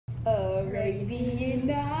Arabian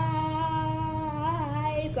nights,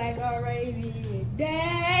 like Arabian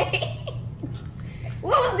day.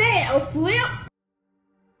 What was that? A flip?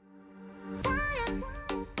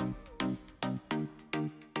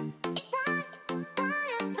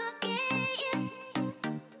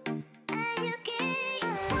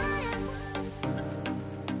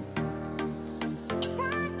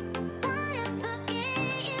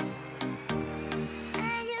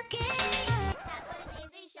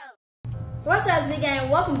 What's up, Z Gang?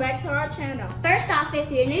 Welcome back to our channel. First off,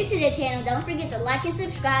 if you're new to the channel, don't forget to like and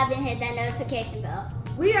subscribe and hit that notification bell.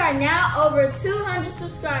 We are now over 200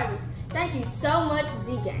 subscribers. Thank you so much,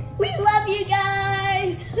 Z Gang. We love you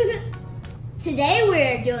guys! Today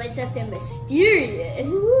we're doing something mysterious.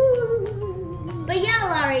 Ooh. But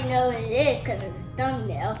y'all already know what it is because of the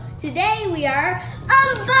thumbnail. Today we are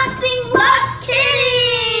unboxing Lost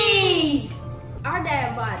Kitties! Our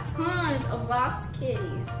dad bought tons of Lost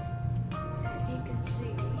Kitties.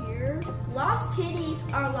 Lost Kitties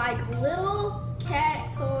are like little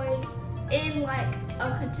cat toys in like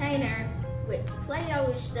a container with Play-Doh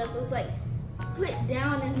and stuff. It's like put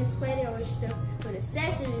down in his Play-Doh and stuff with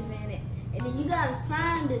accessories in it. And then you gotta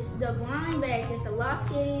find the blind bag with the Lost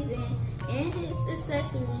Kitties and his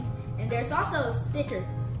accessories. And there's also a sticker.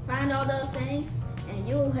 Find all those things and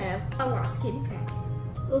you'll have a Lost Kitty pack.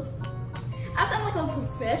 Ooh. I sound like a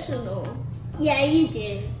professional. Yeah, you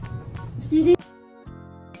did.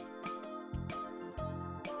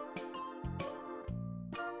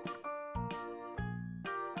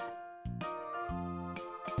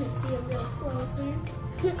 Let's see a little closer.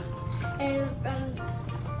 And from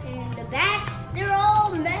the back, they're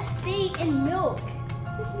all messy in milk.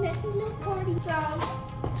 It's messy milk party. So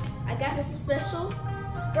I got a special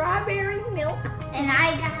strawberry milk. And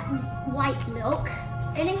I got white milk.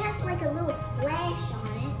 And it has like a little splash on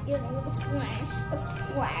it. You know, a little splash. A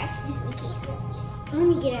splash. You see it. Let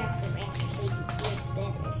me get out the wrap so you can see it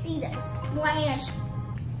better. See that splash?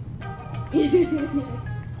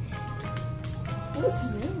 It was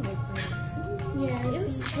smelling like that too. Yeah,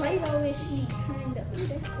 it's Play-Doh-ishy kind of. Ooh,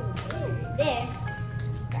 that's cool. There.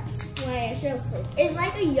 Got splash. That was so cool. It's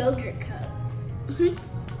like a yogurt cup. Okay,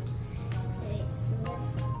 so let's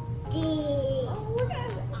dig. Oh, look at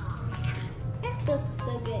it. That feels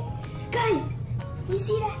so good. Guys, you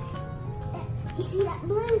see that? You see that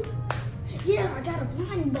blue? Yeah, I got a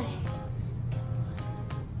blind bag.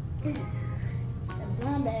 A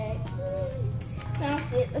blind bag.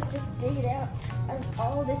 Found it. Let's just dig it out of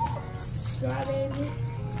all this strawberry.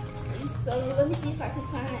 So let me see if I can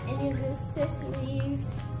find any of the accessories.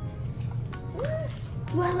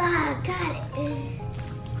 Voila, got it.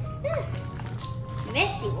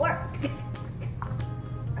 Messy work.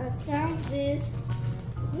 I found this.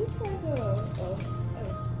 Looks like a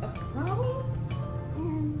phone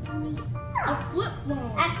and a flip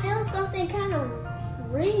phone. I feel something kind of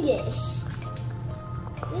ringish.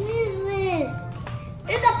 What is this?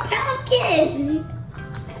 It's a pumpkin!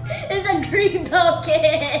 It's a green pumpkin!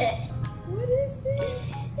 What is this?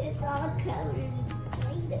 It's all covered in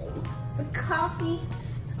Play-Doh. It's a coffee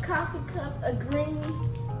cup, a green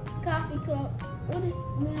coffee cup. What is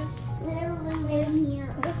in here?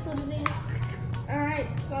 That's what it is. Alright,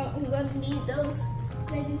 so I'm gonna need those.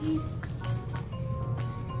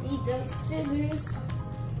 Need those scissors.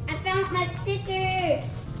 I found my sticker!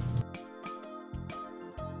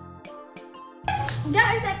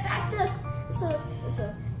 Guys, I got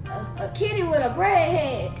a kitty with a bread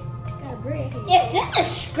head. Got a bread head. Is this a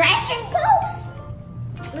scratching post?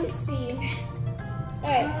 Let me see.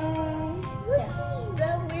 Alright. Let's see.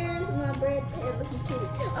 Where's my bread head looking kitty?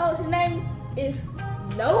 Oh, his name is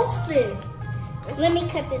Loafin. Let me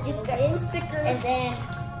cut this Get little that bit. sticker. And then,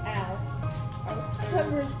 I was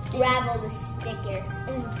covered ravel the sticker.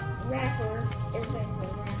 in wrapper. Everything's a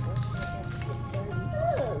wrapper.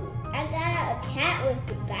 Ooh, I got a cat with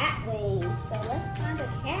the bat wings. So let's find a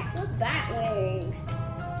cat with bat wings.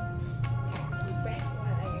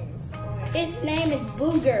 His name is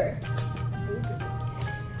Booger.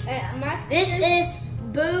 This is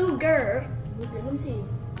Booger. Let me see.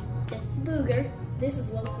 This is Booger. This is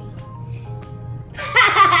Lofi.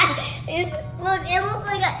 It looks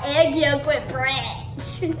like an egg yolk with bread.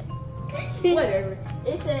 Whatever.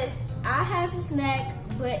 It says, I has a snack,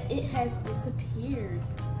 but it has disappeared.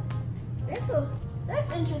 That's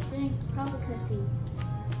interesting. Probably because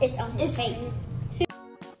it's on his face.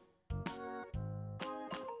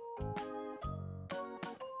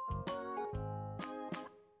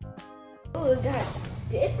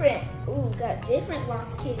 Ooh, got different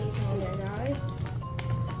Lost Kitties on there, guys.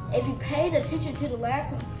 If you paid attention to the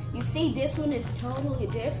last one, you see this one is totally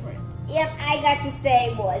different. Yep, I got to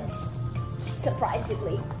say once.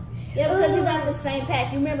 Surprisingly. Yeah, because you got the same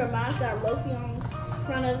pack. You remember mine's got Lofi on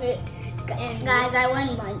front of it. And guys, I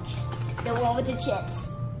won Munch. The one with the chips.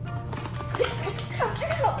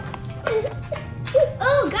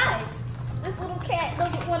 Oh, guys. This little cat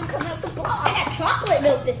doesn't want to come out the box. I got chocolate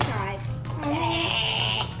milk this time.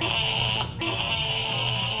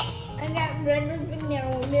 I got regular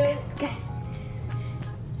vanilla milk.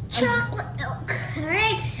 Chocolate milk. All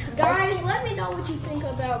right. Guys, let me know what you think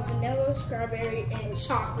about vanilla, strawberry, and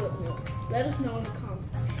chocolate milk. Let us know in the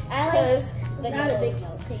comments. Because I'm not a big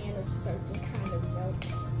fan of certain kind of milks.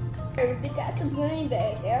 Alright, we got the green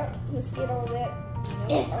bag out. Let's get all that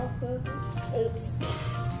milk off of it. Oops.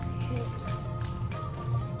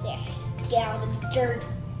 Yeah, get out of the dirt.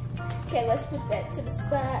 Okay, let's put that to the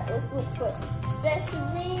side. Let's look for some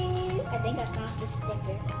sesame. I think I found the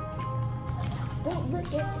sticker. Don't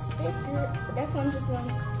look at the sticker. That's what I'm just going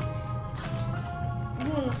to... You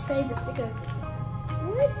want to say the sticker is...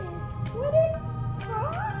 What is...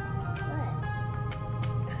 Huh?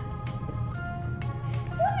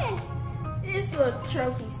 What? This little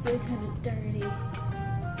trophy still kind of dirty.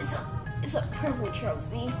 It's a purple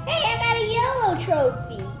trophy. Hey, I got a yellow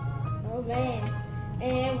trophy. Oh man.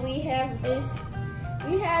 And we have this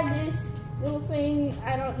little thing.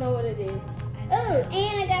 I don't know what it is. Oh,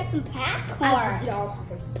 and I got some popcorn.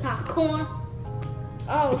 Popcorn.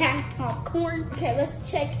 Oh, popcorn. Okay, let's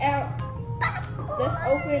check out. Popcorn. Let's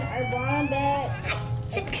open our blind bag.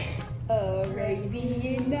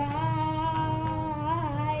 Arabian Nights,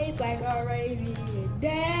 like Arabian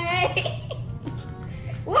Day.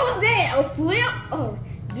 What was that? A flip? Oh,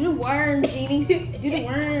 do the worm, Genie. Do the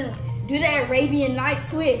worm. Do that Arabian Night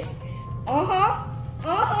twist. Uh-huh.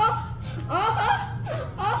 Uh-huh. Uh-huh.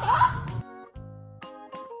 Uh-huh.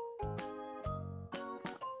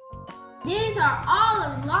 These are all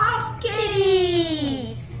the Lost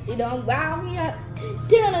Kitties. They don't wow me up.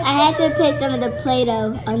 I had to put some of the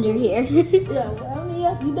Play-Doh under here. You don't wow me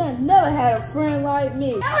up. You done never had a friend like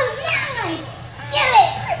me. Oh, no! Get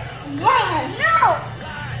it! Why? No!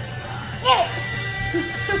 Get it!